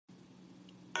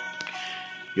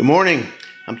Good morning.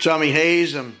 I'm Tommy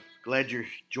Hayes. I'm glad you're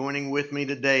joining with me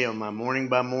today on my morning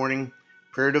by morning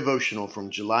prayer devotional from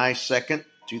July 2nd,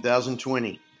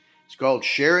 2020. It's called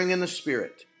Sharing in the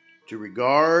Spirit to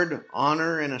Regard,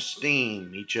 Honor, and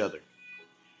Esteem Each Other.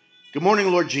 Good morning,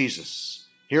 Lord Jesus.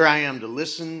 Here I am to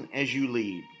listen as you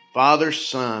lead, Father,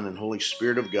 Son, and Holy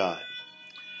Spirit of God.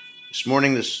 This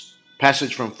morning, this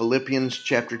passage from Philippians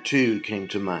chapter 2 came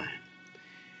to mind.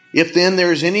 If then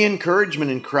there is any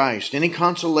encouragement in Christ, any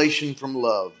consolation from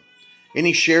love,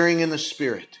 any sharing in the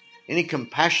Spirit, any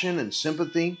compassion and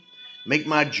sympathy, make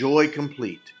my joy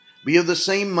complete. Be of the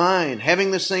same mind,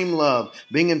 having the same love,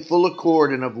 being in full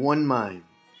accord and of one mind.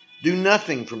 Do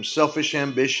nothing from selfish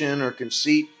ambition or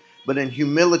conceit, but in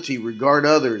humility regard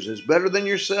others as better than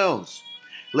yourselves.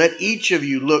 Let each of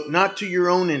you look not to your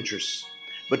own interests,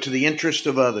 but to the interest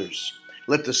of others.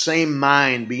 Let the same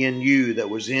mind be in you that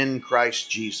was in Christ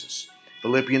Jesus.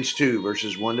 Philippians 2,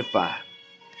 verses 1 to 5.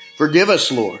 Forgive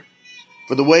us, Lord,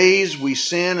 for the ways we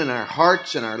sin in our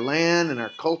hearts and our land and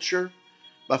our culture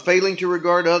by failing to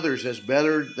regard others as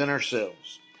better than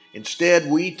ourselves. Instead,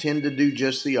 we tend to do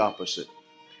just the opposite.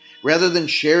 Rather than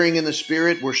sharing in the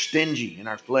Spirit, we're stingy in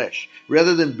our flesh.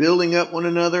 Rather than building up one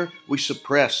another, we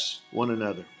suppress one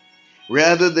another.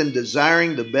 Rather than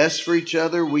desiring the best for each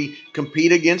other, we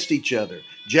compete against each other.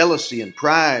 Jealousy and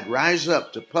pride rise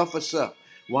up to puff us up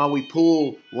while we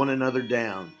pull one another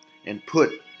down and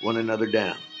put one another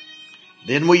down.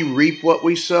 Then we reap what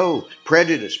we sow: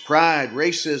 prejudice, pride,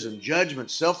 racism, judgment,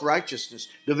 self-righteousness,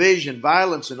 division,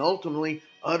 violence, and ultimately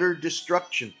utter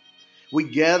destruction. We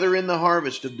gather in the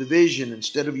harvest of division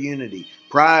instead of unity,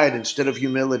 pride instead of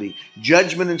humility,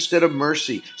 judgment instead of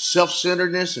mercy,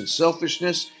 self-centeredness and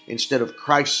selfishness instead of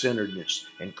Christ-centeredness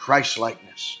and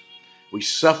Christ-likeness. We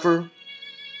suffer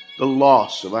the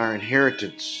loss of our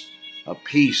inheritance of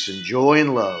peace and joy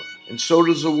and love, and so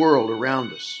does the world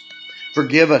around us.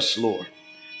 Forgive us, Lord,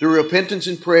 through repentance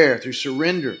and prayer, through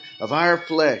surrender of our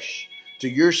flesh to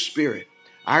your Spirit,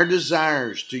 our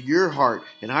desires to your heart,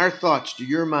 and our thoughts to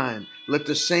your mind. Let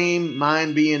the same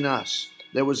mind be in us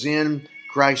that was in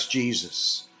Christ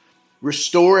Jesus.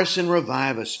 Restore us and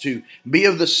revive us to be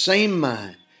of the same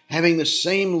mind, having the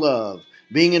same love,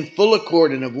 being in full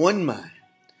accord and of one mind.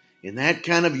 In that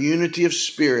kind of unity of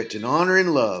spirit and honor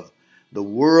and love, the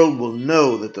world will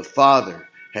know that the Father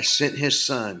has sent his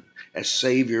Son as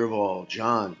Savior of all.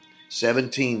 John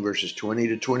 17, verses 20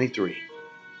 to 23.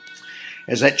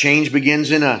 As that change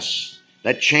begins in us,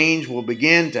 that change will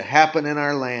begin to happen in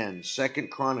our land.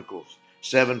 2 Chronicles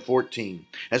 7:14.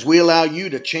 As we allow you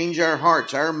to change our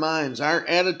hearts, our minds, our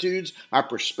attitudes, our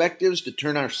perspectives, to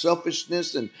turn our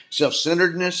selfishness and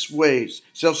self-centered ways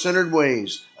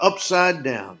upside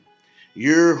down,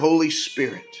 your Holy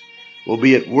Spirit will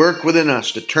be at work within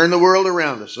us to turn the world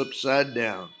around us upside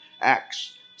down.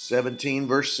 Acts 17,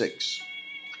 verse 6.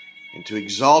 And to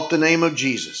exalt the name of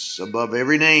Jesus above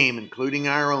every name, including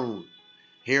our own,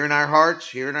 here in our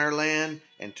hearts, here in our land,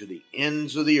 and to the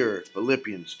ends of the earth.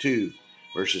 Philippians 2,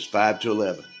 verses 5 to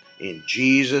 11. In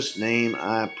Jesus' name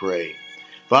I pray.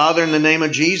 Father, in the name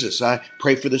of Jesus, I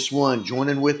pray for this one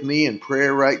joining with me in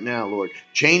prayer right now, Lord.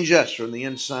 Change us from the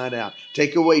inside out.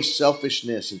 Take away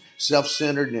selfishness and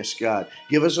self-centeredness, God.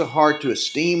 Give us a heart to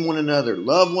esteem one another,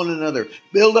 love one another,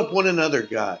 build up one another,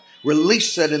 God.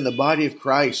 Release that in the body of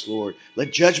Christ, Lord.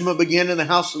 Let judgment begin in the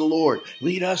house of the Lord.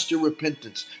 Lead us to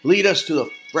repentance. Lead us to the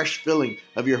fresh filling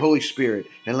of your Holy Spirit,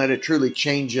 and let it truly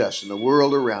change us and the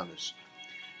world around us.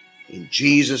 In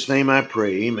Jesus' name I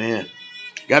pray, amen.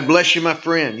 God bless you, my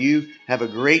friend. You have a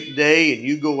great day, and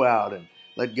you go out and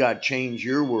let God change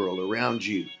your world around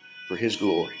you for his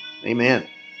glory. Amen.